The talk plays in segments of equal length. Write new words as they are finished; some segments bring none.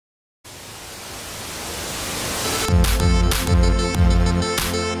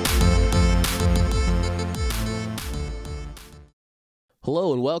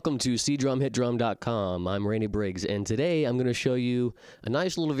Hello and welcome to cdrumhitdrum.com. I'm Randy Briggs, and today I'm going to show you a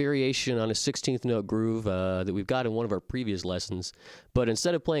nice little variation on a 16th note groove that we've got in one of our previous lessons. But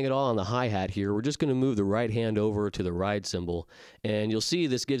instead of playing it all on the hi-hat here, we're just going to move the right hand over to the ride cymbal. And you'll see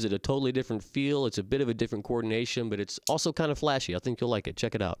this gives it a totally different feel. It's a bit of a different coordination, but it's also kind of flashy. I think you'll like it.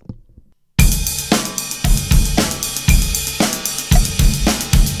 Check it out.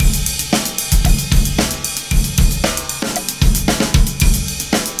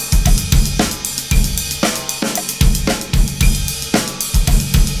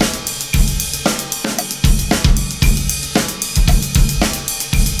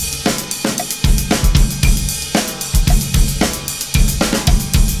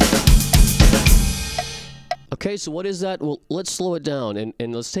 Okay, so what is that? Well, let's slow it down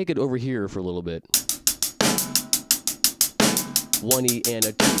and let's take it over here for a little bit. 1E and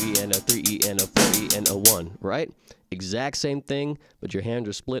a 2E and a 3E and a 4E and a 1, right? Exact same thing, but your hands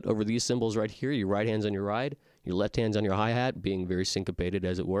are split over these cymbals right here. Your right hand's on your ride, your left hand's on your hi-hat, being very syncopated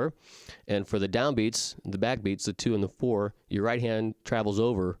as it were. And for the downbeats, the backbeats, the 2 and the 4, your right hand travels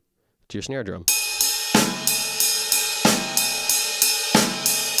over to your snare drum.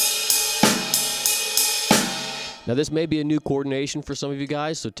 Now this may be a new coordination for some of you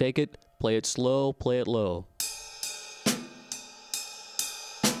guys, so take it, play it slow, play it low.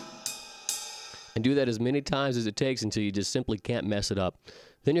 And do that as many times as it takes until you just simply can't mess it up.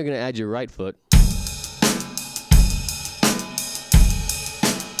 Then you're going to add your right foot.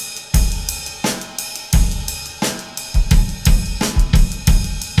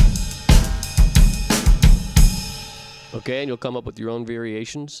 Okay, and you'll come up with your own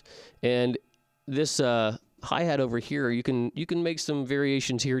variations. And this hi-hat over here, you can make some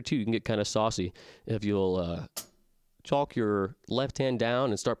variations here too. You can get kind of saucy. If you'll chalk your left hand down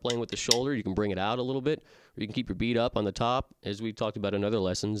and start playing with the shoulder, you can bring it out a little bit, or you can keep your beat up on the top, as we talked about in other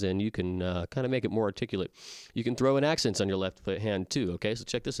lessons, and you can kind of make it more articulate. You can throw in accents on your left hand too, okay? So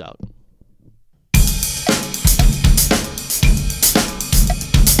check this out.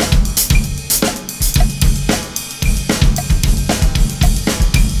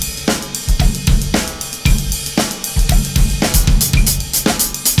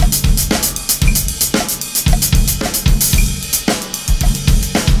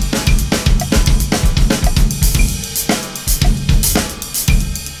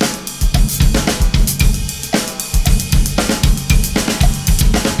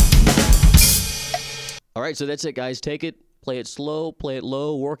 All right, so that's it, guys. Take it, play it slow, play it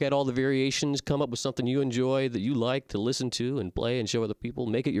low, work out all the variations, come up with something you enjoy that you like to listen to and play and show other people.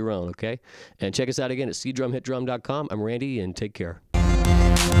 Make it your own, okay? And check us out again at cdrumhitdrum.com. I'm Randy, and take care.